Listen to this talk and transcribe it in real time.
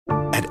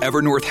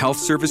Evernorth Health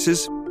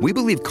Services, we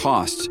believe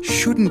costs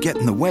shouldn't get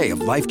in the way of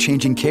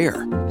life-changing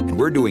care, and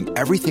we're doing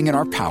everything in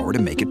our power to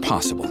make it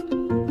possible.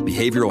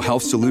 Behavioral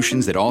health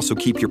solutions that also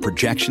keep your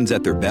projections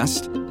at their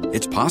best?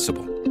 It's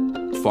possible.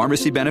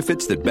 Pharmacy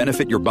benefits that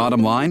benefit your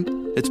bottom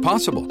line? It's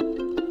possible.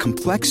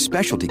 Complex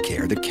specialty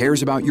care that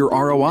cares about your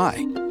ROI?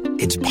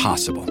 It's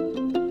possible.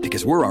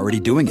 Because we're already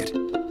doing it.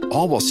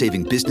 All while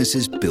saving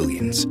businesses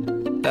billions.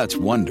 That's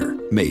Wonder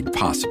made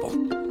possible.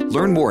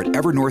 Learn more at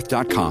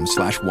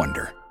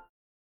evernorth.com/wonder.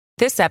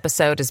 This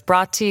episode is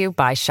brought to you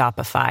by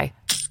Shopify.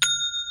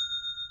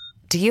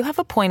 Do you have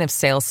a point of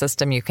sale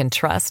system you can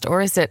trust, or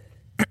is it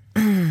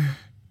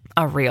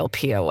a real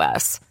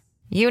POS?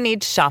 You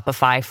need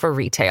Shopify for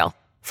retail.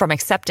 From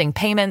accepting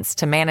payments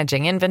to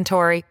managing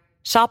inventory,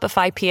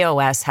 Shopify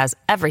POS has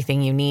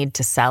everything you need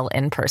to sell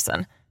in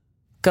person.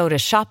 Go to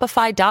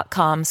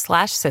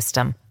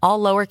shopify.com/system, all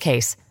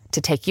lowercase,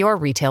 to take your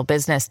retail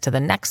business to the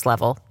next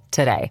level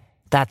today.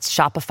 That's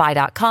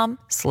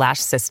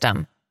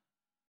shopify.com/system.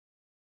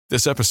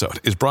 This episode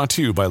is brought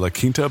to you by La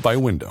Quinta by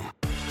Wyndham.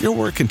 Your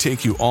work can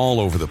take you all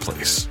over the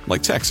place,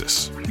 like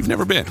Texas. You've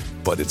never been,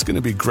 but it's going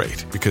to be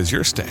great because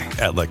you're staying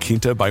at La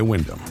Quinta by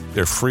Wyndham.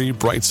 Their free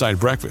Bright Side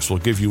breakfast will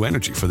give you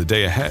energy for the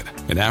day ahead.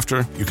 And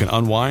after, you can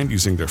unwind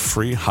using their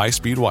free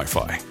high-speed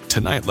Wi-Fi.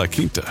 Tonight, La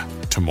Quinta.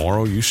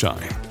 Tomorrow, you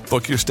shine.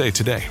 Book your stay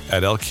today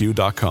at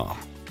lq.com.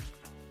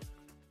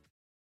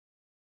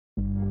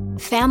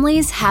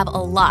 Families have a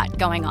lot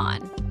going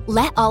on.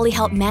 Let Ollie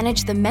help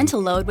manage the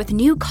mental load with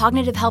new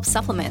cognitive help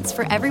supplements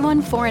for everyone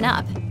 4 and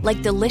up,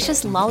 like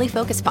delicious Lolly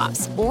Focus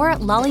Pops or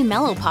Lolly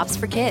Mellow Pops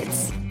for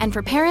kids. And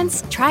for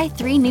parents, try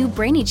 3 new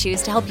Brainy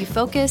Chews to help you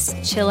focus,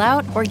 chill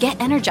out, or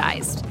get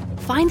energized.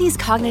 Find these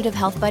cognitive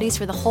health buddies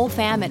for the whole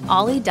fam at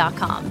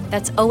ollie.com.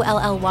 That's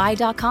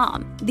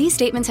OLLY.com. These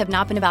statements have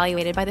not been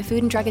evaluated by the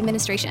Food and Drug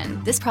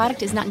Administration. This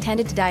product is not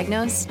intended to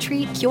diagnose,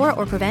 treat, cure,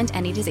 or prevent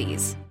any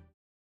disease.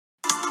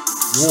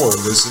 You're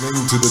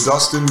listening to the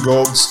Dustin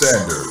Gold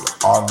Standard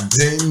on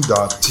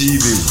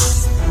Pain.tv.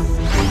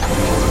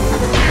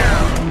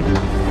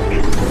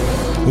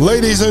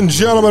 Ladies and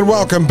gentlemen,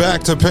 welcome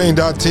back to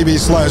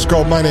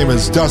Pain.tv/gold. My name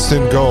is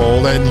Dustin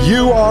Gold, and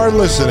you are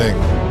listening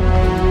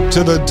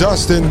to the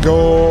Dustin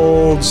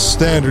Gold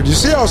Standard. You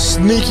see how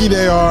sneaky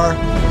they are,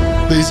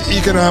 these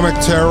economic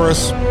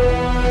terrorists?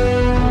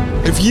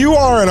 If you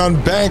are an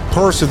unbanked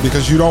person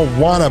because you don't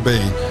want to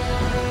be,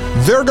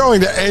 they're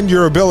going to end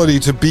your ability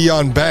to be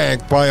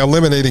unbanked by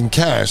eliminating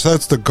cash.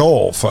 That's the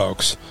goal,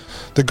 folks.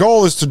 The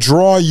goal is to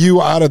draw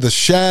you out of the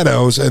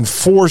shadows and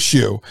force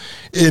you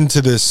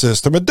into this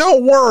system. And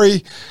don't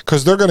worry,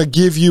 because they're going to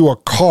give you a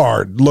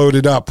card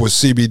loaded up with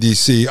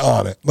CBDC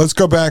on it. Let's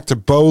go back to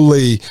Bo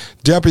Lee,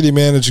 Deputy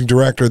Managing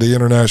Director of the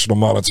International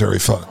Monetary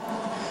Fund.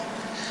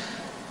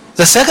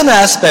 The second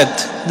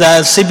aspect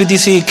that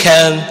CBDC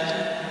can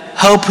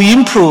help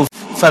improve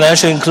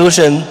financial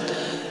inclusion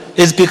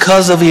is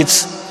because of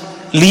its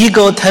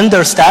legal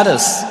tender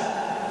status.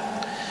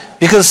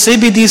 Because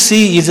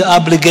CBDC is an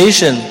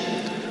obligation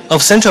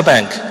of central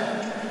bank.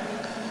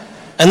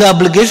 And the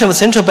obligation of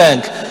central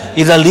bank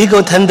is a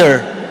legal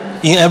tender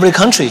in every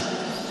country.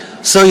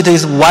 So it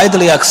is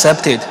widely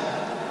accepted.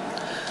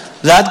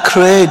 That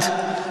creates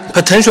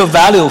potential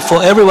value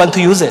for everyone to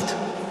use it.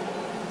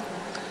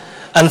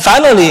 And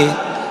finally,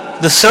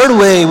 the third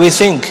way we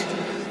think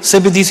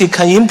CBDC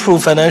can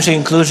improve financial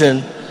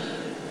inclusion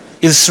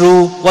is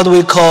through what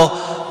we call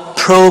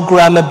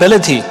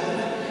programmability.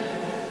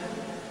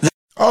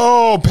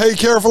 Oh, pay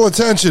careful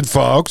attention,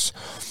 folks.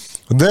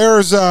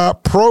 There's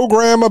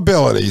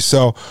programmability.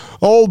 So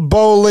old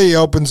Bo Lee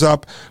opens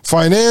up,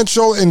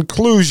 financial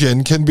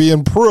inclusion can be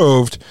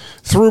improved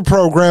through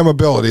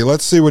programmability.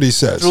 Let's see what he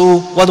says. Through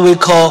what we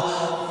call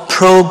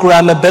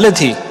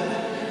programmability.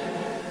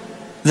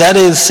 That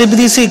is,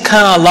 CBDC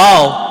can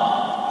allow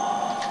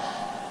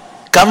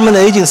government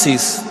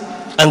agencies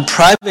and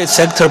private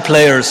sector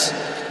players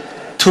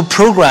to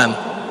program,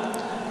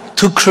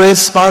 to create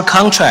smart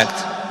contract,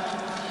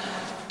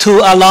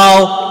 to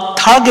allow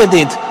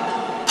targeted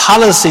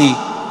policy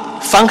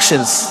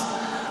functions.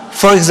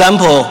 For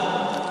example,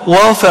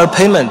 welfare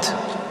payment.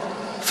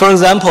 For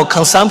example,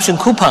 consumption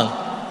coupon.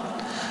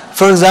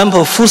 For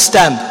example, food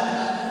stamp.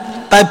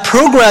 By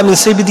programming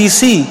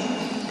CBDC,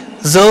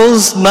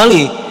 those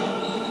money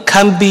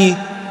can be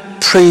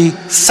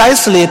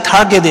precisely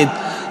targeted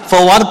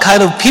for what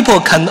kind of people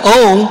can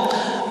own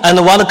and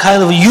what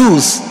kind of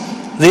use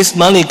this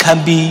money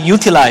can be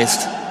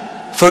utilized.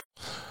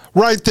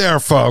 Right there,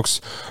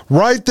 folks.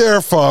 Right there,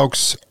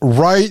 folks.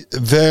 Right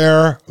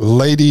there,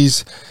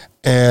 ladies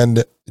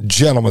and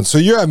gentlemen. So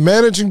you have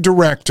Managing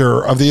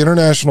Director of the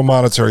International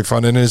Monetary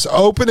Fund in his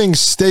opening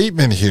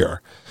statement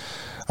here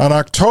on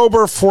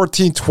October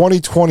 14,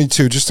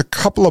 2022, just a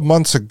couple of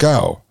months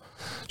ago,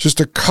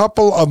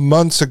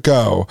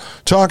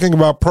 talking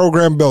about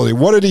programmability.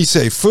 What did he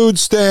say? Food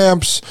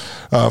stamps,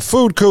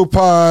 food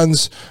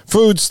coupons,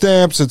 food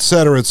stamps, et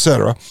cetera, et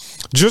cetera.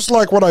 Just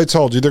like what I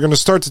told you, they're going to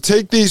start to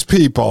take these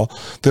people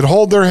that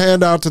hold their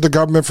hand out to the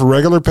government for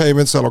regular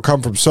payments that'll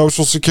come from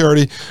Social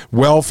Security,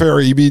 welfare,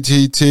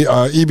 EBT,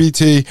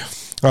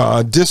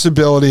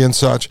 disability and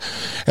such.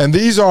 And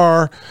these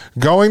are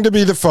going to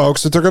be the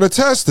folks that they're going to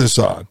test this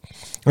on.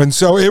 And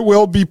so it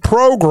will be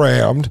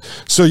programmed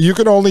so you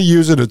can only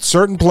use it at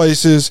certain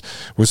places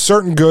with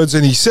certain goods,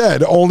 and he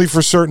said only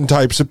for certain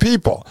types of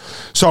people.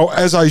 So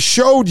as I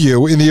showed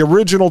you in the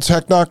original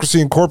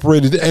Technocracy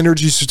Incorporated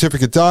energy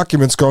certificate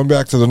documents going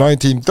back to the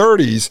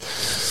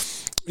 1930s,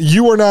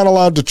 you are not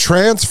allowed to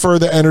transfer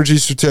the energy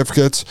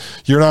certificates.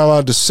 You're not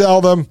allowed to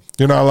sell them.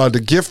 You're not allowed to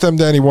gift them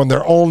to anyone.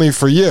 They're only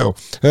for you.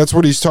 That's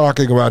what he's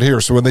talking about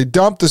here. So when they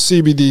dump the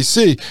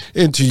CBDC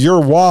into your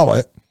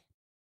wallet,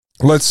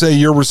 let's say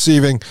you're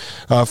receiving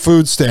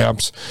food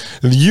stamps,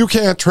 you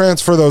can't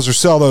transfer those or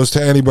sell those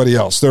to anybody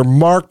else. They're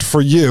marked for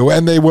you,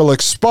 and they will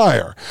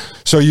expire.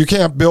 So you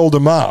can't build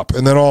them up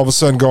and then all of a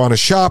sudden go on a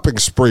shopping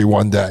spree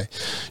one day.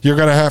 You're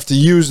going to have to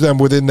use them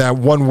within that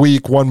 1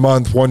 week, 1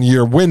 month, 1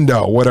 year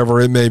window, whatever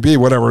it may be,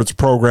 whatever it's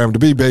programmed to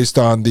be based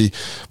on the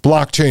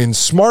blockchain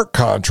smart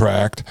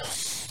contract.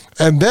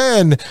 And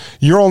then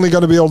you're only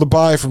going to be able to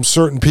buy from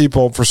certain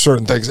people for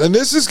certain things. And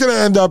this is going to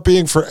end up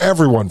being for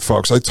everyone,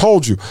 folks. I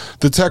told you,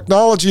 the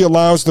technology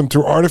allows them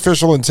through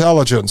artificial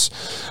intelligence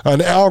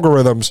and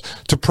algorithms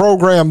to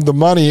program the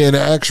money in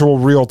actual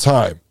real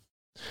time.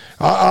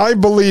 I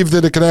believe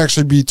that it can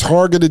actually be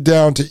targeted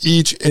down to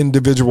each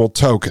individual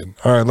token.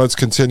 All right, let's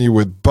continue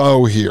with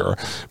Bo here,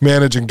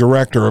 Managing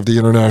Director of the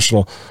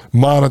International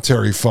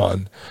Monetary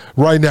Fund.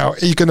 Right now,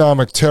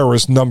 economic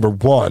terrorist number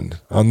one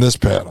on this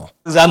panel.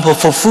 Example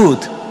for food.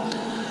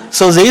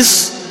 So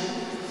this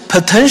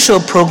potential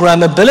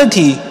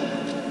programmability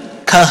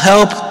can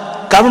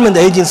help government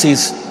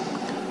agencies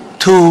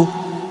to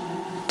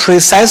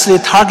precisely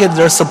target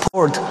their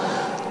support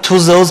to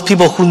those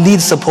people who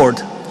need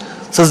support.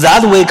 So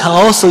that way can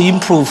also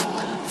improve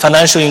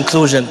financial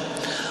inclusion.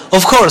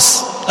 Of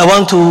course, I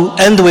want to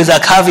end with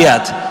a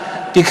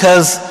caveat,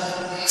 because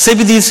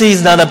CBDC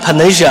is not a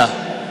panacea.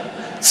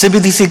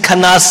 CBDC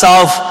cannot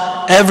solve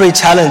every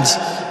challenge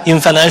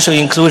in financial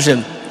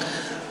inclusion.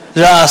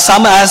 There are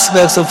some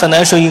aspects of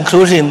financial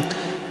inclusion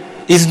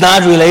is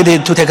not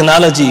related to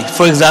technology.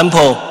 For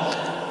example,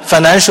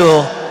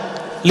 financial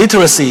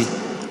literacy,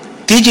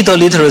 digital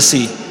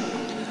literacy.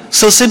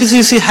 So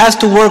CBDC has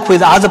to work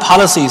with other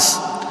policies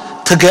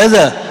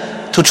together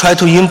to try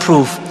to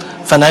improve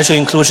financial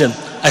inclusion.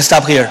 I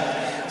stop here.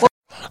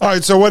 All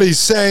right, so what he's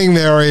saying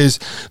there is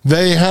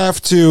they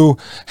have to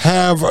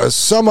have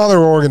some other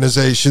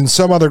organization,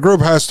 some other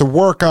group has to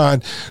work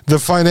on the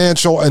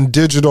financial and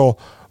digital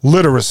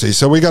literacy.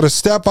 So we got to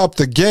step up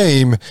the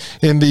game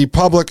in the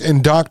public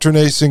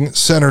indoctrination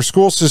center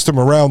school system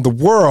around the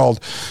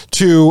world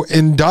to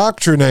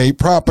indoctrinate,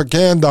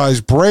 propagandize,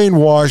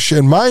 brainwash,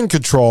 and mind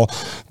control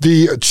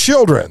the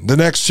children, the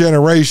next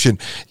generation,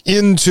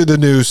 into the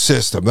new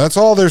system. That's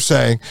all they're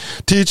saying,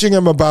 teaching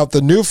them about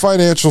the new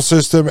financial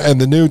system and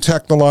the new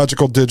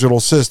technological digital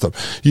system.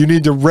 You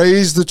need to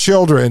raise the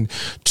children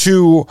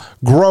to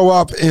grow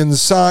up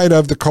inside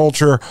of the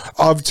culture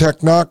of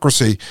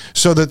technocracy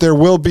so that there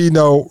will be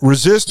no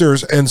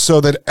resistors and so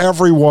that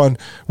everyone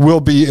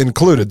will be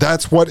included.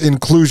 That's what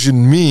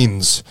inclusion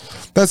means.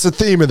 That's the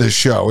theme of this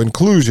show,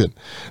 inclusion.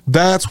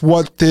 That's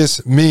what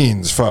this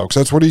means, folks.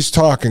 That's what he's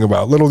talking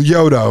about. Little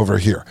Yoda over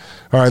here.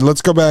 All right,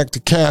 let's go back to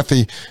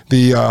Kathy,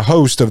 the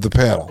host of the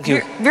panel.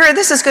 Vera,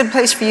 this is a good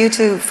place for you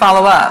to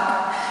follow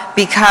up,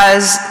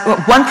 because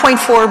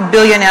 1.4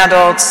 billion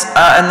adults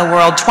in the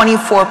world,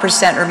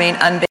 24% remain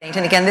unbanked.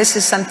 And again, this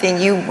is something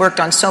you worked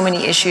on so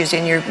many issues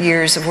in your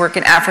years of work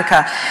in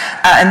Africa,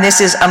 and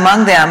this is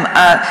among them.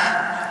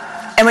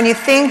 And when you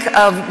think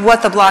of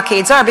what the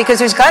blockades are, because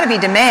there's got to be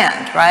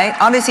demand, right?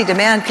 Obviously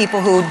demand,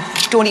 people who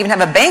don't even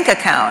have a bank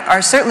account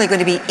are certainly going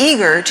to be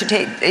eager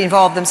to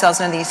involve themselves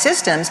in these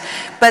systems.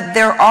 But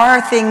there are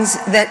things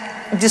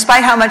that,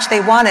 despite how much they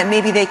want it,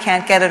 maybe they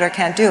can't get it or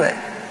can't do it.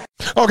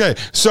 Okay,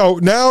 so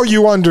now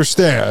you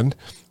understand,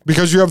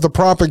 because you have the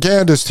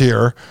propagandist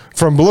here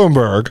from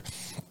Bloomberg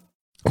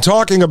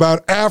talking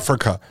about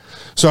Africa.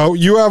 So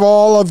you have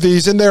all of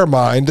these in their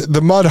mind,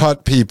 the mud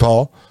hut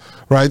people,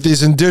 right?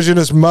 These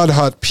indigenous mud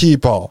hut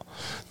people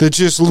that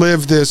just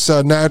live this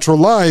natural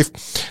life,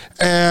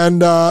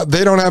 and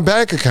they don't have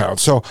bank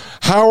accounts. So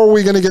how are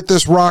we going to get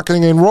this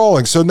rocking and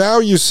rolling? So now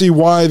you see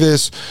why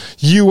this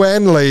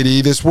UN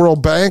lady, this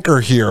world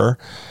banker here,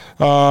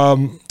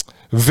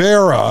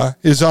 Vera,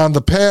 is on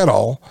the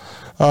panel,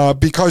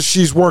 because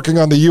she's working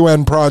on the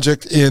UN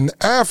project in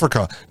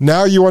Africa.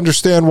 Now you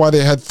understand why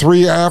they had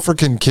 3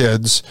 African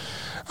kids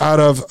out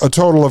of a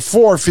total of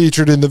 4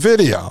 featured in the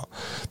video.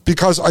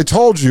 Because I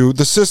told you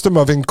the system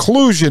of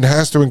inclusion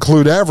has to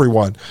include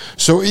everyone.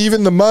 So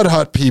even the mud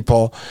hut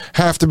people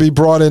have to be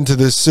brought into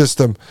this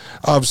system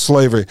of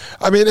slavery.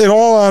 I mean, in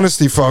all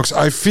honesty, folks,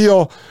 I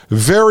feel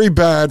very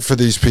bad for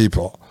these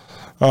people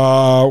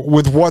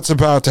with what's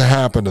about to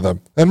happen to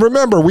them. And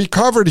remember, we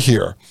covered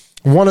here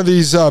one of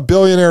these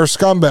billionaire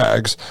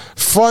scumbags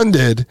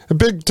funded, a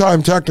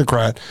big-time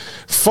technocrat,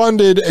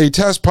 funded a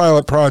test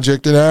pilot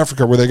project in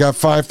Africa where they got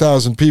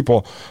 5,000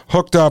 people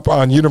hooked up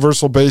on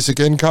universal basic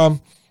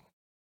income.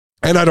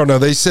 And I don't know,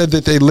 they said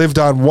that they lived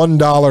on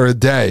 $1 a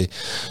day.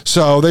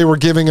 So they were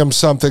giving them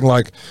something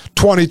like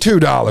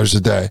 $22 a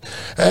day.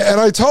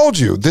 And I told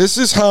you, this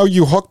is how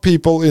you hook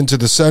people into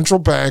the central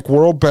bank,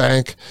 World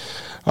Bank,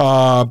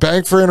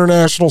 Bank for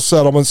International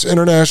Settlements,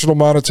 International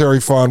Monetary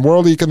Fund,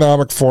 World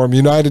Economic Forum,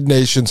 United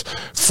Nations,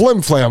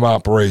 flim-flam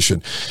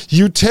operation.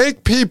 You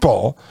take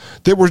people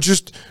that were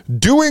just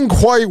doing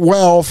quite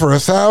well for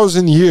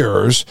 1,000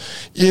 years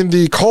in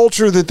the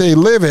culture that they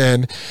live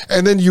in,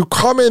 and then you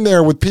come in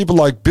there with people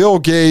like Bill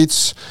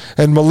Gates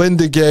and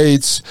Melinda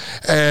Gates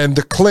and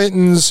the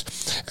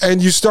Clintons,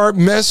 and you start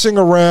messing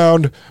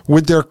around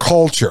with their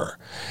culture.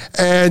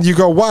 And you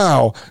go,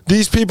 wow,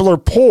 these people are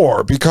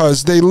poor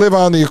because they live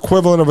on the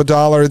equivalent of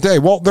 $1 a day.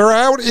 Well, they're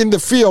out in the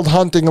field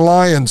hunting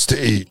lions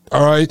to eat,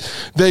 all right?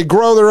 They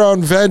grow their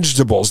own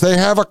vegetables. They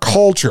have a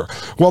culture.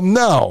 Well,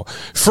 no.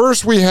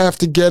 First, we have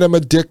to get them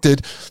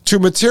addicted to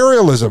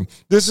materialism.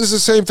 This is the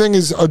same thing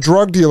as a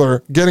drug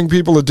dealer getting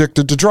people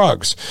addicted to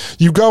drugs.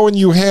 You go and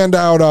you hand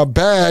out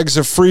bags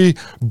of free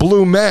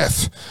blue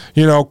meth,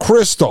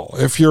 crystal,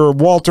 if you're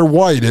Walter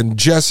White and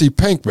Jesse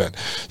Pinkman.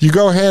 You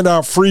go hand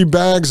out free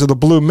bags of the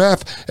blue meth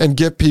and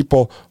get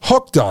people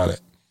hooked on it.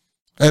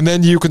 And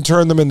then you can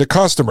turn them into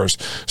customers.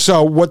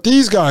 So what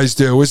these guys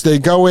do is they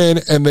go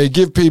in and they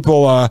give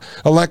people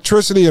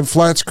electricity and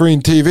flat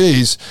screen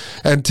TVs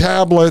and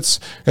tablets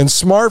and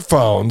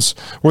smartphones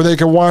where they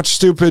can watch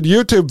stupid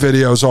YouTube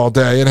videos all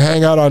day and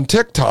hang out on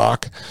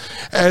TikTok.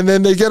 And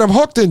then they get them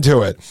hooked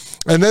into it.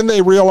 And then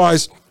they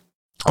realize,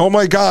 oh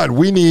my God,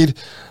 we need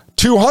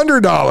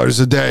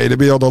 $200 a day to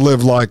be able to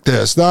live like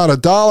this, not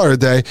 $1 a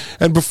day.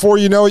 And before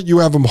you know it, you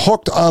have them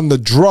hooked on the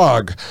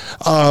drug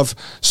of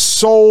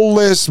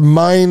soulless,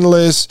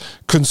 mindless,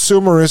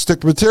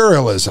 consumeristic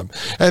materialism.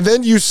 And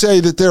then you say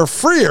that they're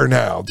freer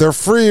now. They're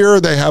freer.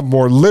 They have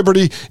more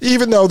liberty,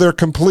 even though they're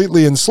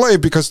completely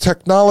enslaved, because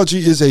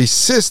technology is a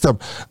system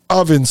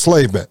of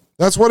enslavement.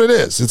 That's what it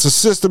is. It's a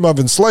system of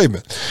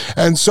enslavement.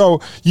 And so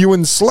you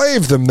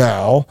enslave them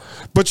now,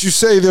 but you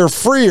say they're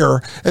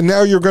freer, and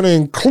now you're going to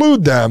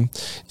include them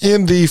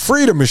in the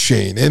freedom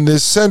machine, in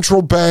this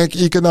central bank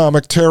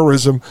economic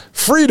terrorism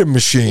freedom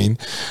machine,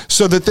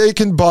 so that they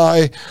can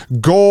buy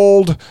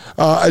gold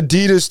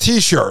Adidas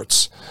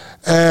t-shirts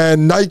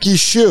and Nike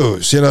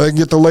shoes. They can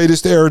get the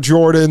latest Air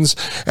Jordans,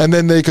 and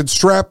then they could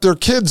strap their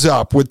kids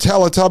up with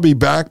Teletubby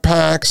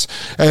backpacks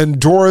and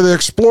Dora the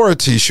Explorer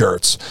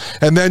t-shirts.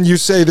 And then you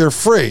say they're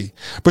free,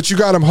 but you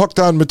got them hooked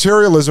on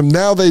materialism.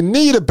 Now they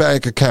need a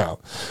bank account.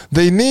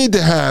 They need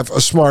to have a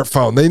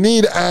smartphone. They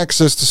need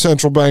access to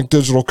central bank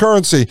digital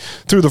currency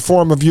through the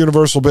form of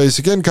universal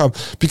basic income,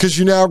 because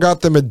you now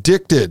got them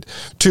addicted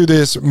to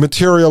this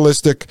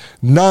materialistic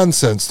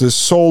nonsense, this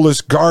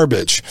soulless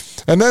garbage.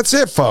 And that's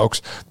it,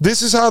 folks.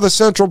 This is how the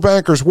central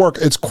bankers work.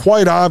 It's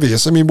quite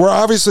obvious. I mean, we're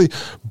obviously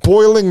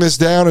boiling this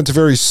down into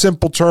very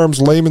simple terms,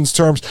 layman's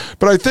terms,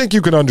 but I think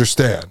you can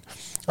understand.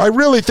 I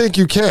really think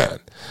you can.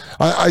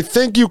 I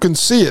think you can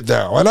see it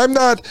now. And I'm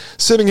not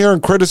sitting here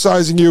and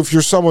criticizing you if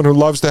you're someone who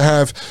loves to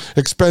have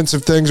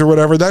expensive things or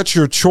whatever. That's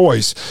your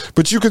choice.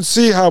 But you can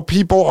see how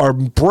people are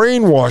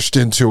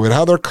brainwashed into it,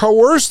 how they're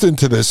coerced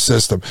into this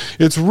system.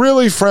 It's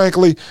really,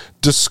 frankly,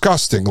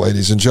 disgusting,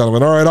 ladies and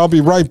gentlemen. All right, I'll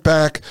be right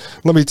back.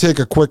 Let me take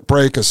a quick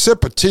break, a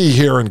sip of tea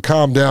here, and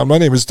calm down. My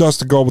name is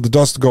Dustin Gold with the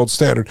Dustin Gold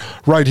Standard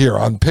right here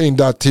on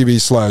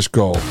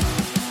Pain.tv/gold.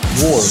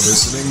 You're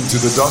listening to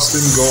the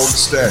Dustin Gold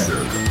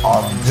Standard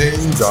on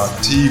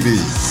Pain.tv.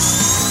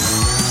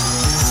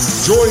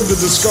 Join the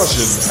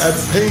discussion at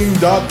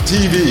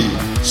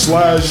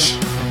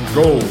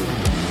Pain.tv/gold.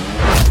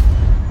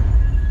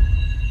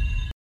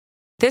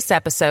 This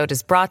episode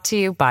is brought to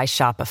you by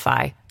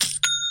Shopify.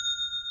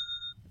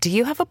 Do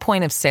you have a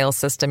point of sale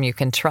system you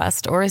can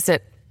trust, or is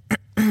it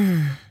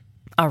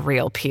a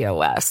real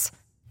POS?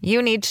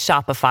 You need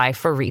Shopify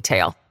for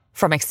retail.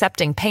 From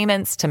accepting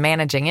payments to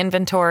managing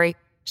inventory,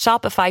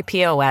 Shopify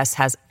POS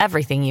has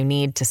everything you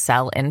need to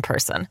sell in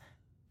person.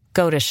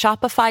 Go to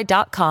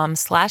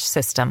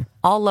shopify.com/system,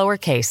 all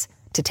lowercase,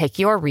 to take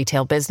your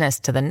retail business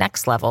to the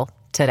next level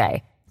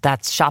today.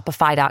 That's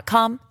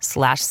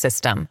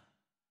shopify.com/system.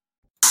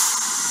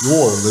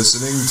 You're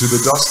listening to the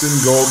Dustin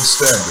Gold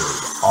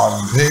Standard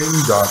on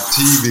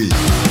Pain.tv.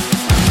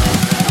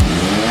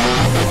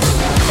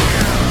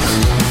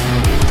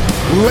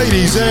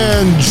 Ladies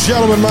and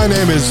gentlemen, my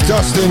name is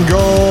Dustin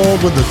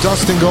Gold with the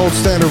Dustin Gold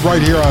Standard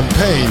right here on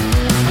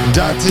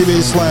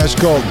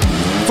Pain.tv/gold.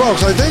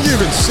 Folks, I think you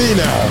can see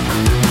now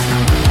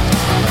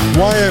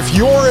why, if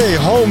you're a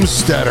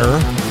homesteader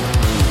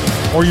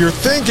or you're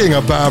thinking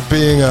about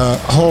being a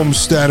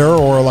homesteader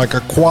or like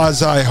a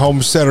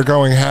quasi-homesteader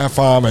going half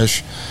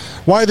Amish,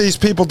 why these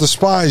people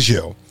despise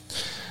you.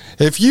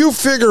 If you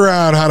figure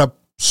out how to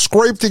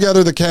scrape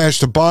together the cash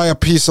to buy a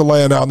piece of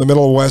land out in the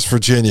middle of West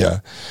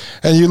Virginia,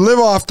 and you live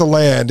off the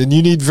land and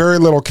you need very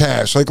little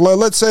cash, like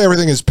let's say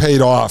everything is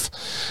paid off.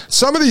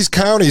 Some of these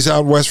counties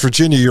out in West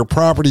Virginia, your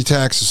property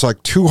tax is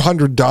like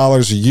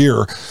 $200 a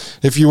year.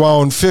 If you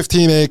own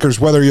 15 acres,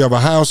 whether you have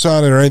a house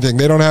on it or anything,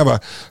 they don't have a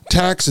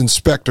tax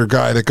inspector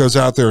guy that goes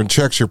out there and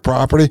checks your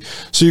property,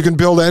 so you can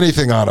build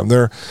anything on them.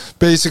 They're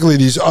basically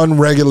these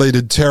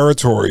unregulated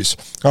territories,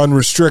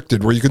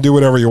 unrestricted, where you can do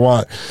whatever you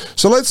want.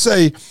 So let's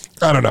say,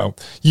 I don't know,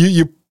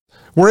 you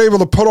were able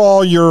to put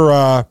all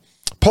your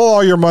pull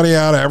all your money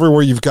out of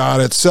everywhere you've got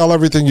it, sell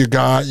everything you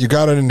got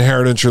an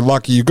inheritance, you're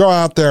lucky, you go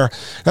out there,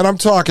 and I'm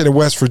talking in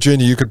West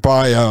Virginia, you could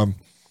buy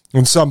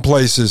in some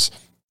places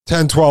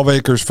 10, 12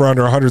 acres for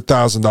under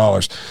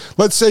 $100,000.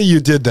 Let's say you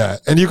did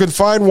that, and you can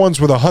find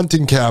ones with a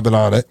hunting cabin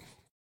on it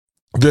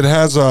that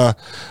has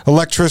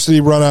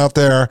electricity run out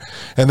there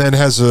and then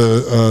has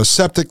a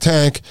septic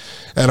tank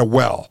and a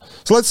well.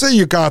 So let's say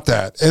you got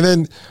that, and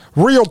then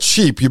real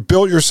cheap, you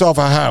built yourself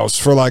a house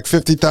for like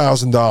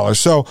 $50,000.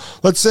 So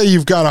let's say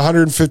you've got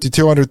 $150,000,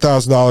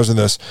 $200,000 in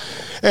this,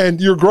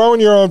 and you're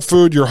growing your own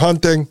food, you're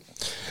hunting,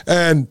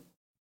 and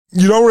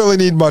you don't really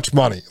need much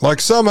money. Like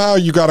somehow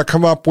you got to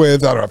come up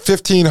with, I don't know,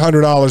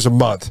 $1,500 a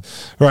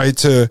month, right,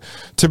 to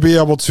be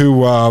able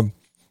to,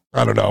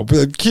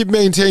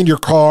 maintain your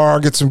car,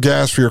 get some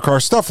gas for your car,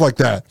 stuff like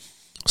that.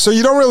 So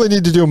you don't really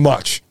need to do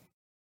much.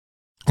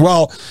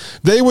 Well,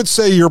 they would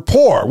say you're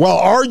poor. Well,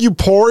 are you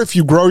poor if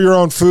you grow your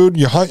own food,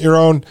 you hunt your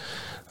own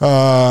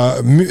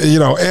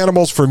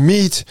animals for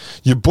meat,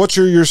 you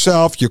butcher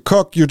yourself, you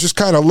cook, you're just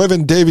kind of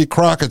living Davy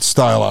Crockett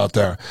style out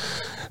there?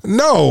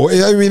 No,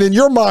 I mean, in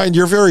your mind,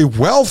 you're very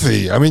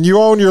wealthy. I mean, you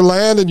own your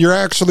land and you're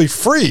actually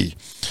free.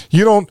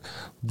 You don't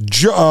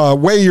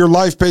weigh your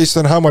life based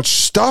on how much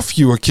stuff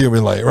you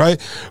accumulate, right?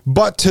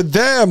 But to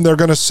them, they're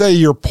going to say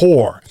you're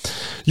poor.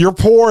 You're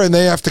poor, and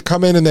they have to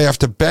come in and they have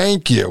to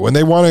bank you, and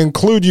they want to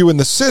include you in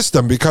the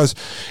system because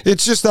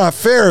it's just not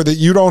fair that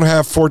you don't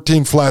have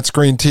 14 flat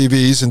screen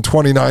TVs and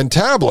 29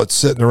 tablets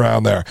sitting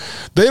around there.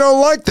 They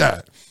don't like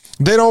that.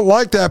 They don't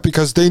like that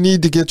because they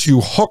need to get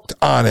you hooked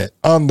on it,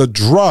 on the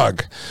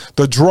drug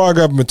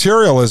of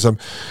materialism,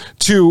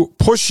 to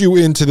push you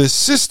into this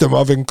system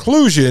of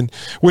inclusion,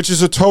 which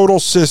is a total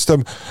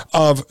system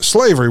of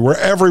slavery where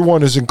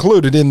everyone is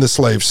included in the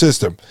slave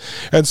system.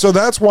 And so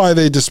that's why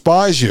they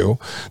despise you.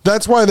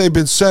 That's why they've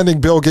been sending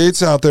Bill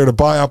Gates out there to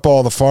buy up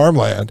all the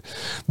farmland.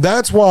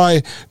 That's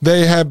why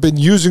they have been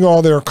using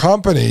all their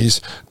companies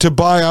to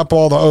buy up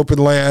all the open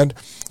land.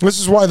 This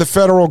is why the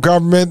federal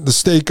government, the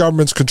state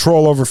governments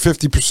control over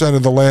 50%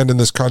 of the land in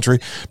this country,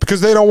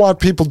 because they don't want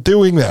people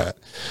doing that.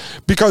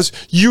 Because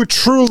you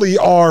truly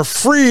are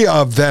free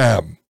of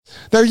them.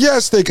 Now,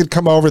 yes, they could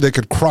come over, they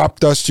could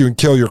crop dust you and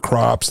kill your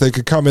crops. They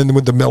could come in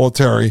with the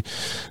military.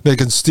 They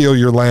can steal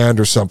your land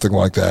or something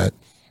like that.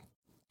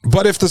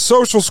 But if the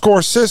social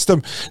score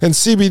system and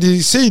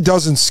CBDC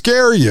doesn't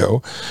scare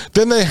you,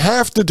 then they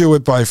have to do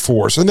it by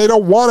force. And they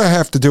don't want to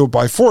have to do it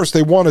by force.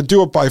 They want to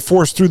do it by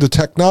force through the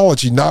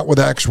technology, not with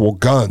actual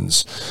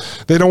guns.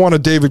 They don't want a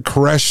David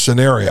Koresh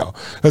scenario.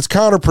 That's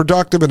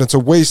counterproductive, and it's a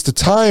waste of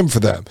time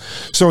for them.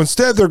 So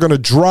instead, they're going to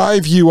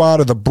drive you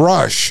out of the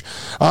brush,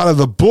 out of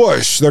the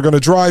bush. They're going to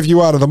drive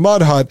you out of the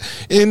mud hut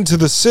into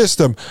the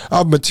system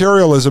of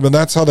materialism, and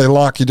that's how they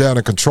lock you down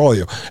and control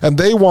you. And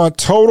they want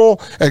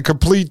total and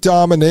complete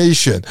domination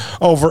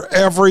over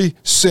every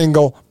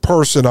single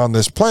person on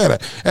this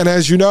planet. And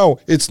as you know,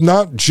 it's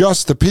not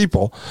just the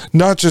people,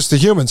 not just the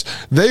humans.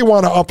 They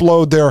want to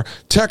upload their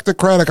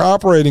technocratic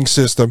operating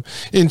system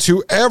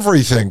into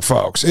everything,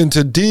 folks,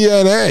 into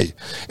DNA,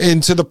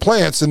 into the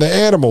plants and the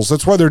animals.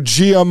 That's why they're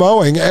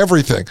GMOing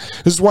everything.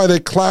 This is why they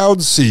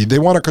cloud seed. They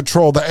want to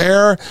control the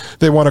air.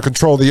 They want to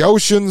control the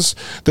oceans.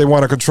 They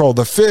want to control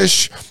the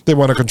fish. They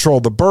want to control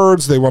the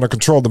birds. They want to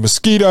control the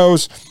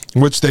mosquitoes,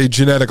 which they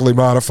genetically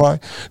modify.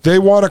 They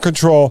want to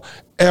control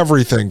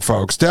everything,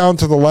 folks, down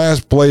to the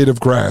last blade of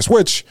grass,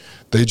 which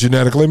they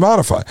genetically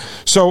modify.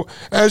 So,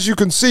 as you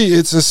can see,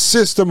 it's a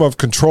system of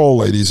control,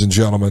 ladies and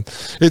gentlemen.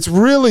 It's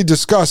really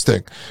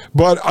disgusting.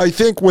 But I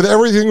think with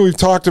everything we've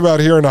talked about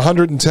here in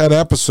 110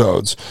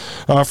 episodes,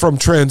 from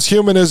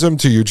transhumanism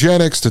to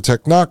eugenics to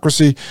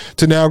technocracy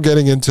to now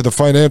getting into the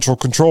financial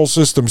control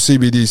system,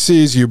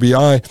 CBDCs,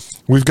 UBI,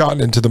 we've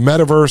gotten into the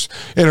metaverse,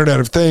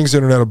 Internet of Things,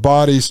 Internet of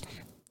Bodies.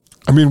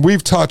 I mean,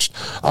 we've touched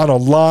on a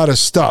lot of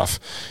stuff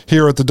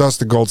here at the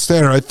Dustin Gold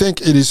Standard. I think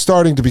it is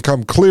starting to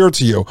become clear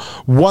to you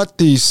what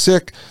these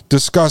sick,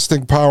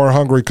 disgusting,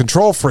 power-hungry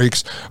control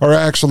freaks are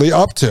actually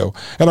up to.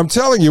 And I'm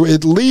telling you,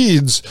 it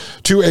leads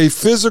to a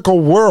physical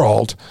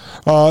world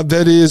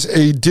that is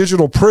a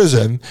digital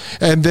prison,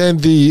 and then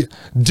the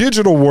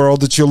digital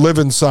world that you live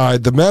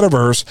inside, the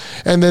metaverse,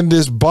 and then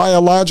this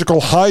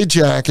biological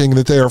hijacking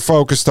that they are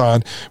focused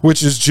on,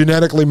 which is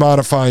genetically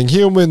modifying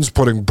humans,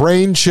 putting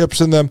brain chips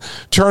in them,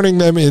 turning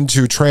turning them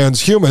into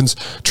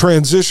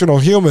transitional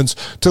humans,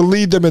 to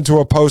lead them into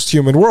a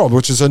post-human world,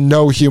 which is a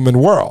no-human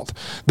world.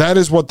 That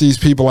is what these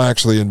people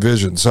actually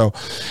envision. So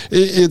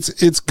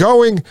it's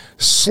going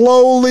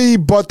slowly,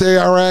 but they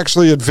are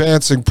actually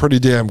advancing pretty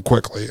damn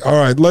quickly. All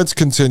right, let's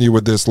continue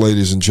with this,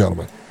 ladies and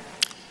gentlemen.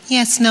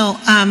 Yes,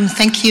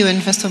 thank you.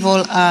 And first of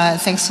all,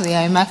 thanks to the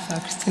IMF,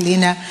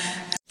 Kristalina.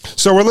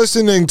 So we're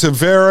listening to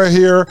Vera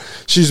here.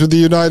 She's with the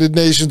United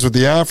Nations, with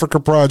the Africa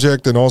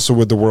Project, and also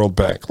with the World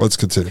Bank. Let's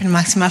continue. And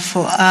Maxima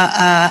for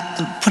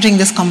putting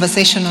this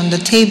conversation on the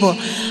table.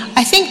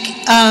 I think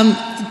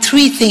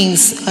three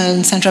things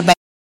in central bank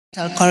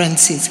digital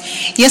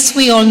currencies. Yes,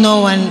 we all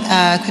know,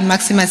 and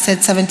Maxima said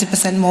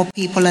 70% more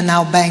people are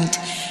now banked.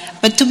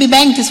 But to be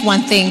banked is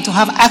one thing. To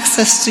have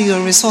access to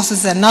your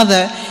resources is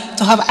another.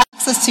 To have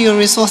access to your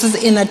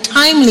resources in a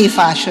timely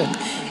fashion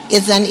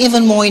is an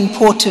even more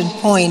important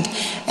point.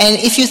 And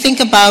if you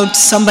think about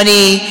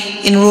somebody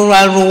in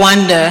rural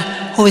Rwanda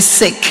who is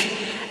sick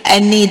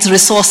and needs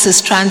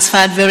resources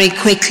transferred very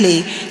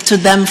quickly to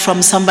them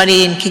from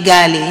somebody in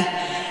Kigali,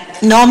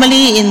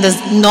 normally in the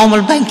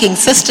normal banking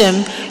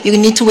system, you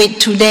need to wait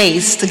 2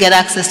 days to get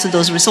access to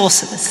those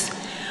resources.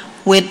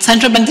 With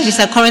central bank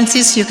digital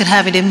currencies, you could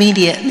have it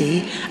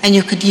immediately and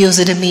you could use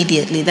it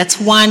immediately. That's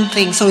one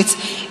thing. So it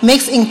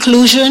makes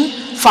inclusion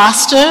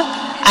faster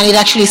and it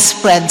actually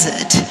spreads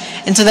it.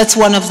 And so that's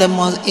one of the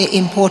most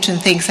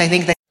important things I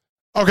think that.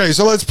 Okay,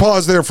 so let's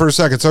pause there for a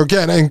second. So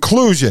again,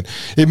 inclusion.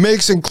 It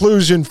makes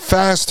inclusion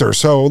faster.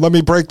 So let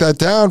me break that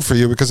down for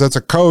you because that's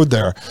a code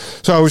there.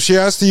 So she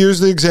has to use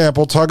the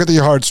example, tug at the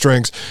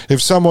heartstrings.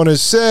 If someone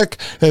is sick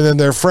and then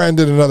their friend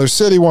in another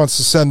city wants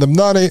to send them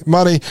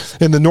money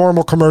in the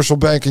normal commercial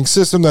banking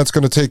system, that's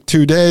going to take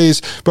 2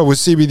 days. But with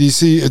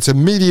CBDC, it's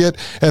immediate,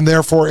 and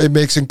therefore it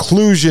makes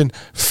inclusion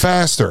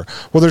faster.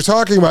 Well, they're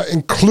talking about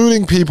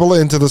including people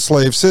into the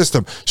slave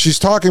system. She's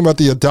talking about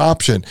the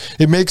adoption.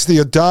 It makes the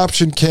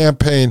adoption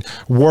campaign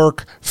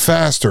work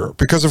faster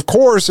because, of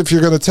course, if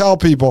you're going to tell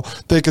people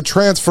they could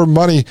transfer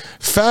money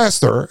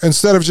faster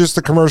instead of just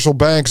the commercial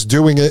banks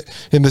doing it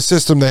in the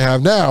system they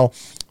have now,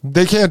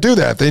 they can't do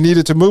that. They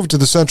needed to move to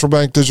the central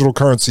bank digital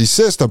currency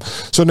system.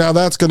 So now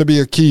that's going to be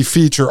a key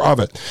feature of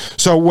it.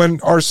 So when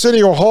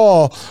Arsenio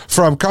Hall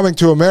from Coming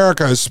to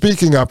America is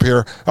speaking up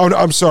here, oh,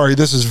 I'm sorry,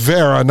 this is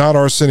Vera, not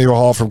Arsenio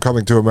Hall from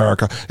Coming to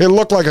America. It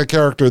looked like a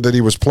character that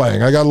he was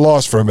playing. I got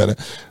lost for a minute.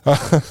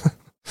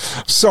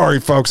 Sorry,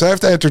 folks. I have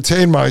to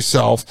entertain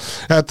myself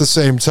at the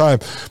same time.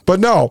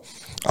 But no,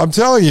 I'm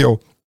telling you,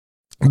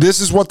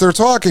 this is what they're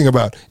talking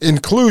about.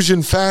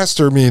 Inclusion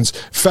faster means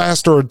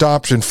faster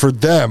adoption for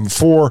them,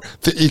 for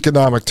the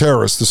economic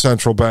terrorists, the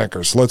central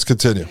bankers. Let's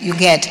continue. You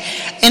get.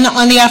 And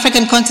on the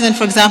African continent,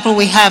 for example,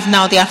 we have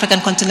now the African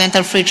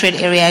Continental Free Trade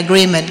Area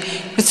Agreement.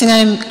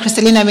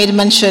 Kristalina made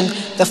mention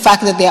the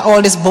fact that there are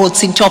all these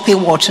boats in choppy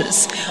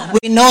waters.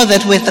 We know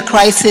that with the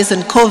crisis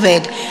and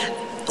COVID,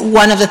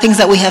 one of the things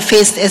that we have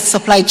faced is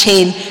supply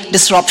chain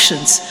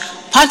disruptions.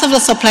 Part of the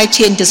supply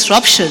chain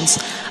disruptions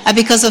are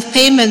because of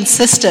payment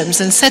systems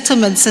and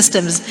settlement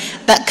systems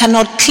that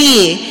cannot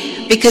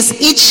clear because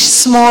each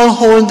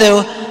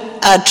smallholder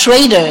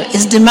trader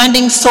is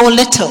demanding so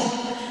little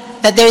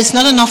that there is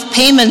not enough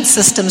payment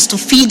systems to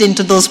feed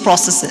into those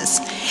processes.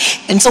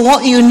 And so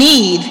what you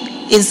need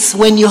is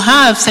when you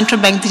have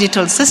central bank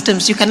digital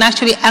systems, you can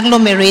actually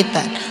agglomerate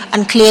that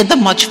and clear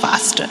them much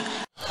faster.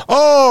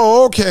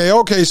 Oh,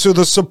 okay. So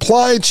the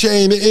supply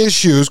chain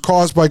issues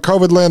caused by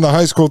COVID Land, the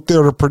high school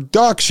theater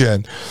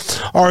production,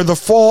 are the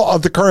fault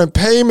of the current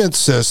payment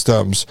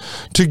systems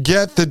to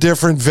get the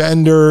different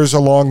vendors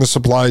along the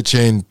supply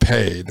chain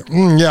paid.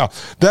 Yeah,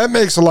 that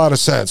makes a lot of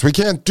sense. We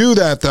can't do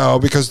that, though,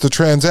 because the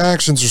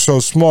transactions are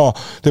so small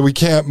that we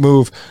can't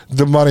move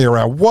the money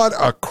around. What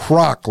a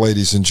crock,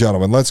 ladies and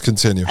gentlemen. Let's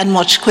continue. And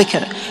much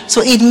quicker.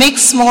 So it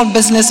makes small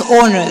business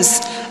owners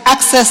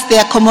access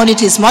their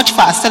commodities much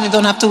faster. They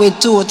don't have to wait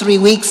 2 or 3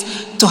 weeks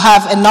to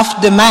have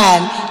enough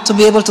demand to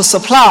be able to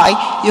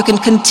supply. You can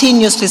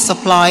continuously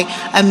supply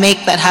and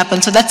make that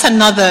happen. So that's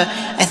another,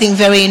 I think,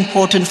 very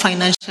important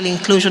financial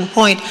inclusion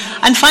point.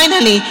 And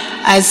finally,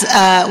 as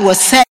was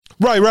said,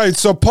 Right.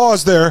 So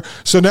pause there.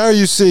 So now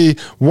you see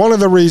one of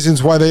the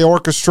reasons why they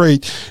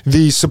orchestrate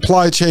the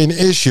supply chain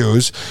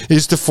issues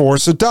is to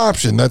force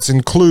adoption. That's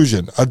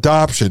inclusion,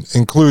 adoption,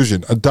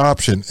 inclusion,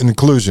 adoption,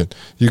 inclusion.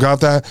 You got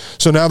that?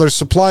 So now there's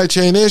supply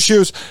chain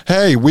issues.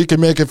 Hey, we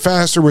can make it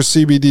faster with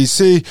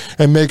CBDC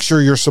and make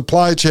sure your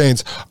supply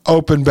chains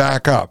open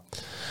back up.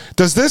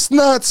 Does this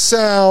not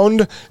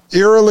sound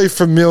eerily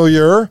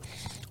familiar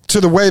to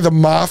the way the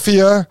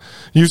mafia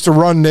used to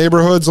run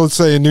neighborhoods, let's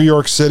say in New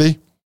York City?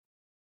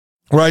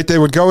 Right? They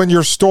would go in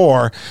your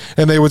store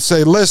and they would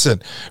say,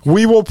 listen,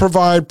 we will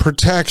provide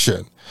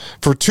protection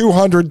for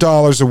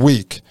 $200 a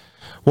week.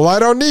 Well, I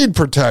don't need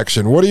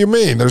protection. What do you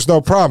mean? There's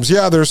no problems.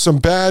 Yeah, there's some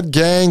bad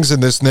gangs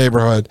in this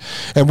neighborhood,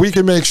 and we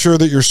can make sure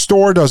that your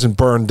store doesn't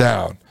burn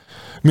down.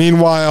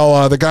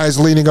 Meanwhile, the guy's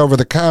leaning over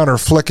the counter,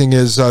 flicking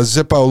his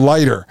Zippo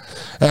lighter,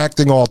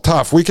 acting all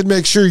tough. We can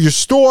make sure your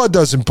store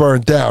doesn't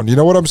burn down. You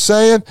know what I'm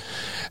saying?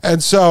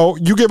 And so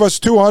you give us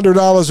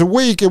 $200 a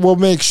week, and we'll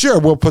make sure.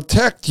 We'll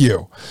protect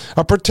you.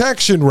 A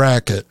protection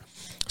racket.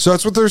 So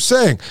that's what they're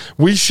saying.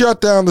 We shut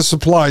down the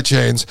supply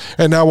chains,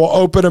 and now we'll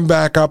open them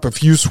back up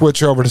if you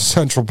switch over to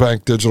central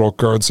bank digital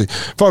currency.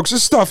 Folks,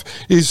 this stuff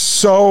is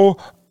so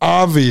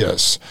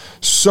obvious.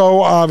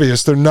 So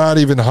obvious. They're not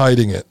even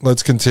hiding it.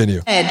 Let's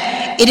continue.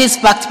 It is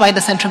backed by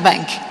the central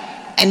bank.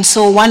 And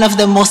so one of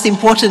the most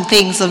important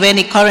things of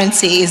any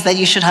currency is that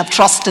you should have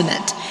trust in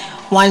it.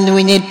 One,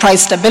 we need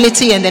price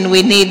stability, and then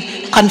we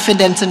need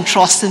confidence and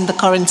trust in the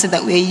currency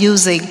that we're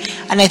using.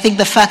 And I think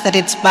the fact that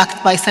it's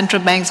backed by central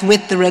banks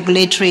with the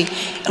regulatory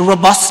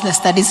robustness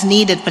that is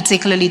needed,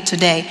 particularly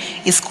today,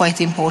 is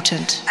quite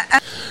important.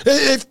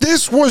 If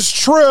this was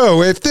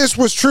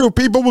true,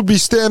 people would be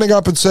standing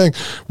up and saying,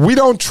 we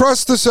don't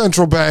trust the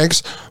central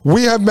banks,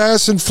 we have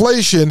mass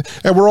inflation,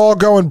 and we're all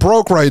going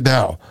broke right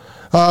now.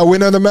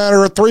 Within a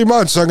matter of 3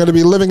 months, I'm going to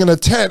be living in a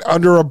tent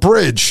under a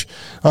bridge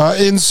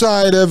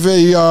inside of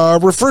a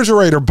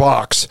refrigerator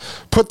box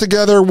put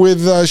together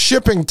with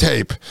shipping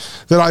tape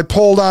that I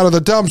pulled out of the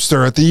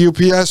dumpster at the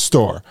UPS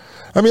store.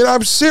 I mean,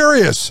 I'm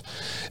serious.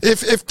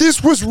 If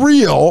this was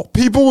real,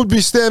 people would be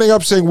standing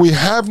up saying, we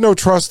have no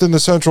trust in the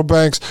central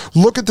banks.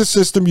 Look at the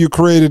system you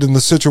created and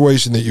the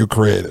situation that you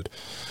created.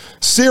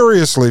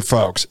 Seriously,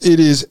 folks, it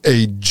is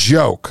a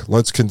joke.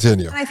 Let's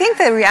continue. I think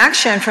the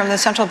reaction from the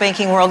central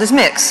banking world is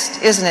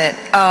mixed, isn't it?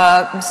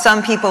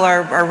 Some people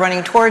are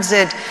running towards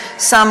it.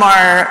 Some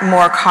are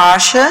more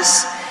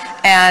cautious.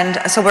 And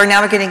so we're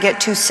now going to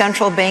get two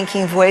central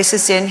banking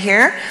voices in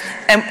here.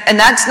 And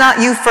that's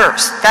not you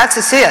first. That's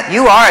Cecilia.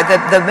 You are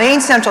the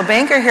main central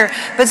banker here.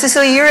 But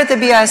Cecilia, you're at the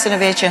BIS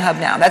Innovation Hub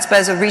now.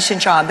 That's a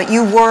recent job. But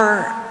you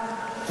were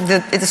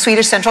the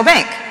Swedish Central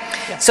Bank.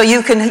 Yes. So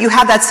you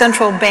have that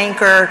central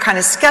banker kind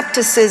of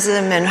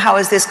skepticism and how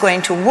is this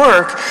going to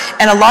work?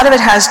 And a lot of it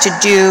has to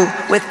do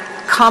with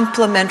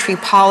complementary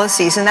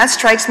policies, and that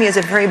strikes me as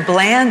a very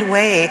bland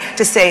way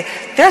to say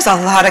there's a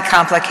lot of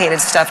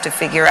complicated stuff to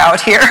figure out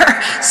here.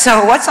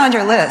 So what's on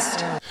your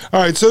list? All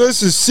right, so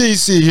this is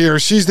Cece here.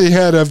 She's the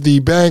head of the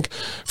Bank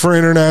for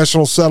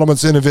International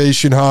Settlements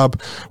Innovation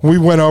Hub. We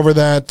went over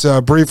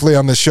that briefly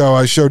on the show.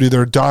 I showed you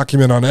their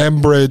document on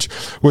mBridge,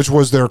 which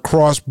was their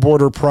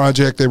cross-border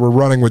project they were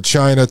running with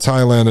China,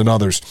 Thailand, and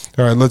others.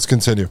 All right, let's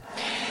continue.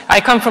 I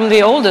come from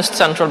the oldest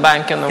central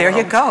bank in the world.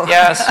 There you go.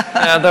 Yes,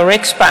 the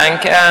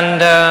Riksbank.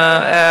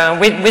 And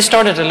we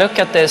started to look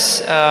at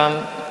this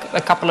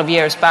a couple of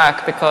years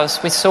back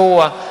because we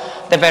saw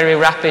the very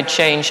rapid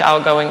change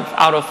going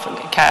out of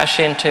cash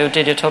into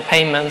digital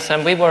payments,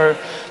 and we were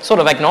sort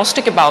of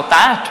agnostic about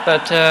that.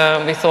 But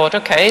we thought,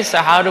 okay, so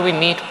how do we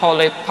meet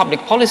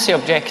public policy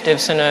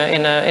objectives in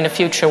a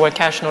future where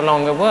cash no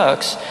longer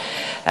works?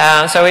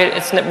 So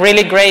it's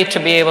really great to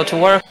be able to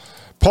work.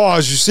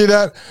 Pause. You see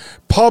that?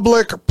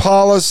 Public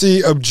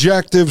policy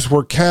objectives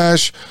where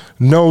cash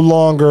no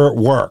longer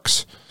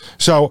works.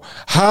 So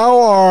how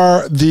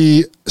are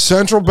the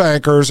central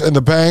bankers and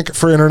the Bank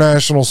for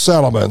International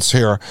Settlements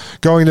here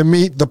going to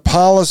meet the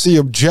policy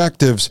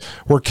objectives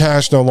where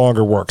cash no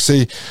longer works?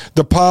 See,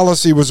 the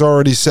policy was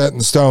already set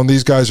in stone.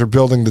 These guys are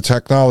building the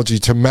technology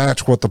to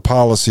match what the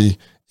policy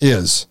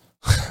is.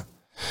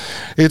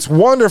 It's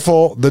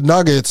wonderful, the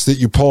nuggets that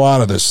you pull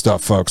out of this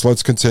stuff, folks.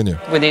 Let's continue.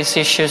 With these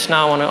issues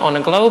now on a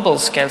global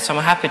scale, so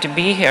I'm happy to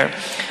be here.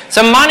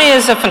 So money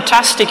is a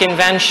fantastic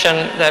invention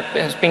that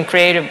has been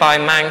created by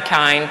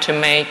mankind to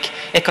make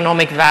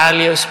economic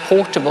values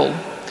portable.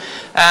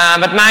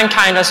 But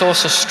mankind has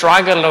also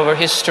struggled over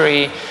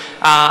history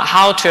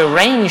how to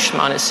arrange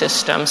money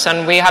systems,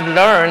 and we have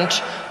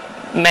learned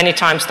many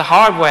times the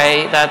hard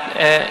way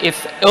that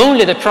if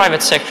only the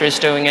private sector is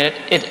doing it,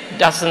 it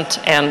doesn't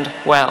end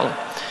well.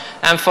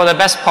 And for the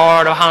best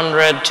part of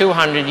 100,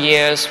 200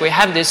 years, we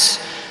have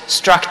this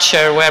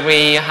structure where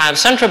we have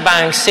central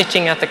banks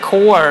sitting at the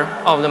core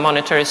of the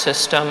monetary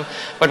system,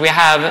 but we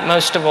have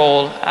most of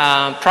all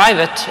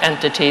private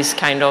entities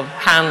kind of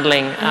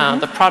handling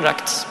the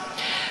products.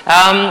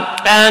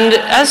 And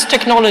as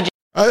technology...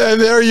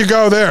 And there you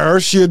go there.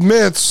 She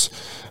admits...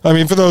 I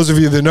mean, for those of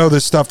you that know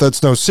this stuff,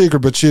 that's no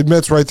secret, but she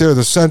admits right there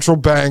the central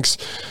banks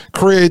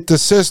create the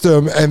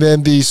system and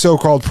then the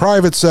so-called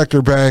private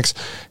sector banks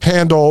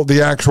handle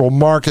the actual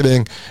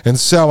marketing and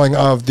selling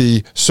of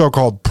the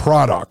so-called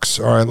products.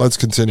 All right, let's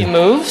continue.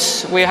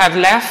 Moves. We have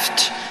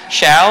left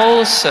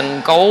shells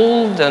and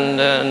gold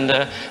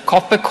and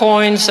copper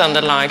coins and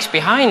the likes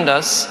behind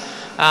us.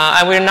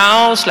 And we're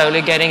now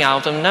slowly getting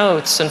out of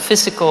notes and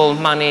physical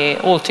money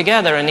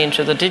altogether and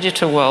into the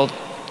digital world.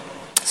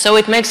 So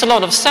it makes a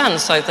lot of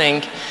sense, I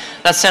think,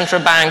 that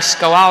central banks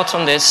go out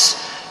on this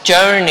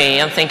journey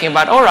and thinking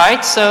about, all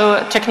right,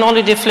 so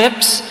technology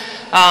flips,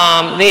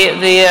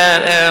 the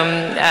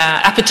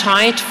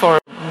appetite for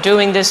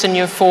doing this in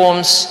new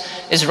forms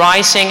is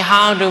rising.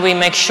 How do we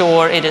make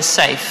sure it is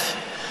safe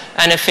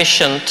and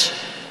efficient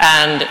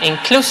and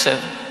inclusive?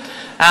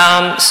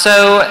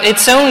 So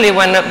it's only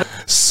when...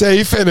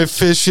 safe and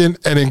efficient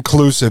and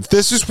inclusive.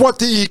 This is what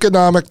the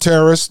economic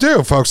terrorists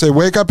do, folks. They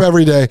wake up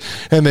every day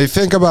and they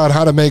think about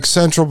how to make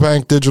central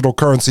bank digital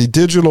currency,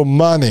 digital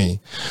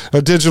money,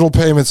 a digital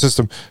payment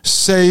system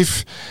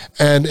safe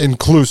and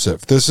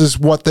inclusive. This is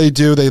what they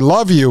do. They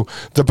love you.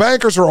 The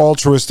bankers are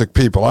altruistic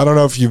people. I don't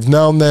know if you've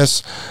known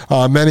this.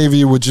 Many of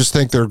you would just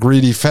think they're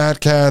greedy fat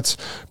cats,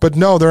 but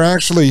no, they're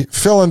actually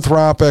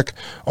philanthropic,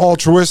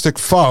 altruistic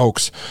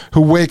folks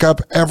who wake up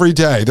every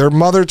day. They're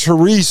Mother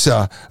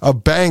Teresa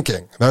of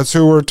banking. That's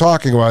who we're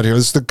talking about here.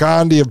 This is the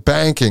Gandhi of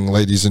banking,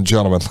 ladies and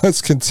gentlemen.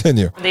 Let's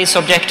continue. These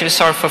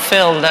objectives are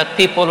fulfilled, that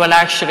people will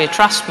actually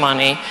trust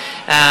money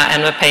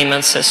and the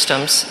payment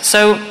systems.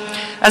 So,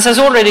 as has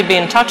already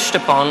been touched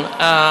upon,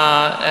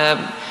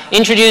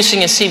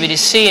 introducing a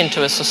CBDC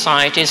into a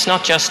society is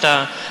not just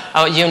a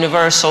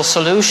universal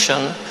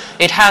solution.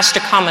 It has to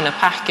come in a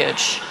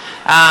package.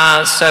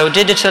 So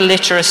digital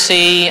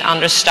literacy,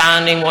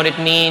 understanding what it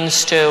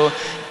means to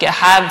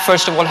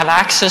first of all, have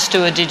access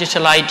to a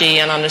digital ID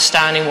and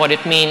understanding what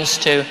it means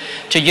to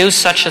use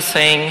such a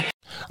thing.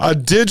 A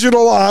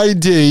digital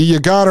ID, you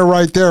got it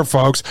right there,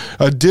 folks.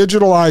 A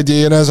digital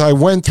ID, and as I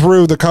went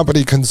through the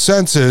company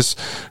Consensus,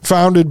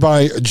 founded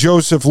by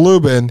Joseph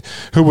Lubin,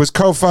 who was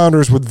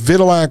co-founders with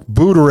Vitalik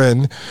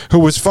Buterin, who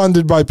was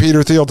funded by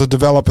Peter Thiel to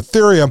develop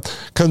Ethereum,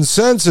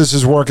 Consensus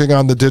is working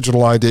on the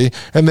digital ID,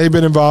 and they've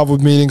been involved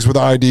with meetings with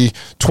ID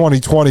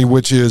 2020,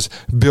 which is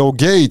Bill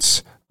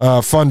Gates'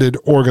 funded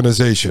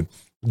organization.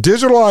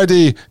 Digital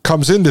ID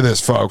comes into this,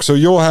 folks. So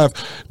you'll have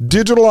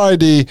digital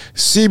ID,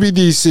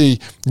 CBDC,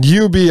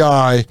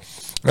 UBI,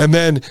 and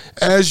then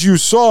as you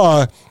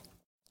saw,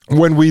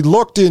 when we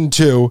looked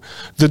into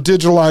the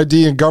digital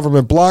ID and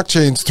government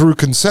blockchains through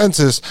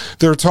Consensus,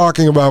 they're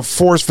talking about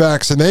forced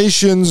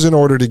vaccinations in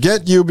order to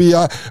get UBI.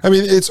 I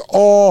mean, it's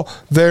all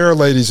there,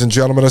 ladies and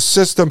gentlemen, a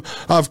system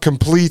of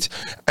complete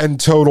and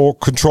total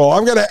control.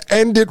 I'm going to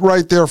end it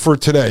right there for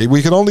today.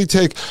 We can only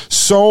take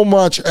so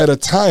much at a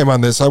time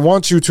on this. I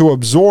want you to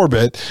absorb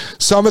it.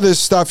 Some of this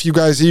stuff, you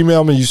guys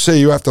email me, you say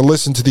you have to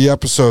listen to the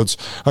episodes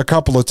a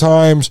couple of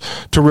times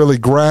to really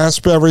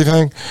grasp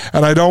everything,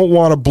 and I don't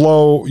want to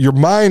blow your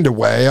mind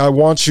away. I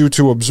want you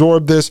to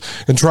absorb this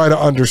and try to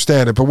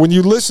understand it. But when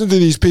you listen to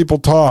these people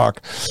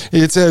talk,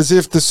 it's as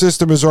if the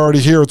system is already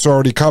here, it's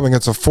already coming,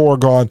 it's a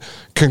foregone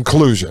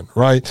conclusion,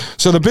 right?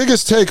 So the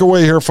biggest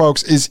takeaway here,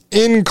 folks, is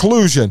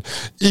inclusion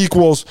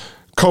equals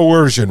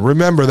coercion.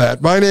 Remember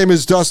that. My name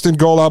is Dustin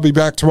Gold. I'll be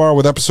back tomorrow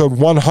with episode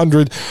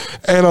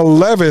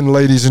 111,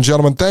 ladies and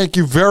gentlemen. Thank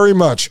you very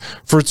much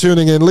for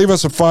tuning in. Leave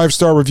us a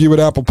 5-star review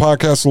at Apple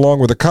Podcasts along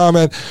with a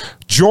comment.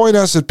 Join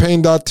us at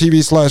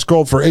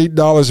Paine.tv/gold for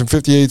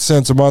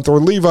 $8.58 a month, or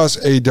leave us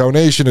a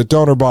donation at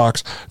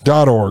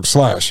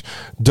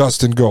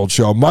donorbox.org/Dustin Gold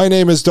Show. My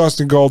name is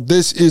Dustin Gold.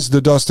 This is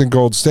the Dustin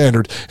Gold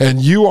Standard,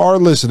 and you are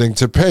listening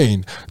to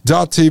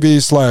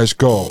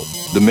Paine.tv/gold.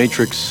 The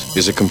Matrix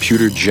is a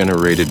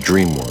computer-generated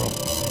dream world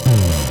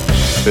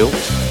built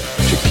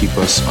to keep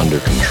us under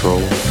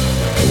control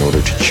in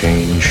order to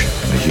change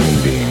a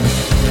human being.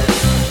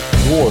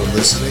 You're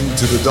listening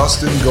to the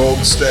Dustin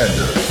Gold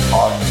Standard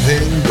on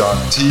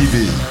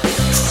Paine.tv.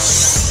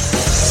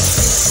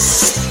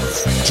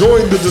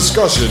 Join the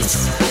discussion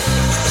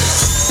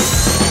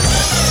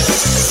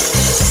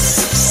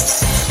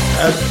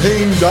at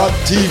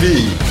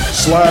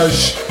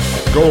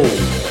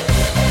Paine.tv/gold.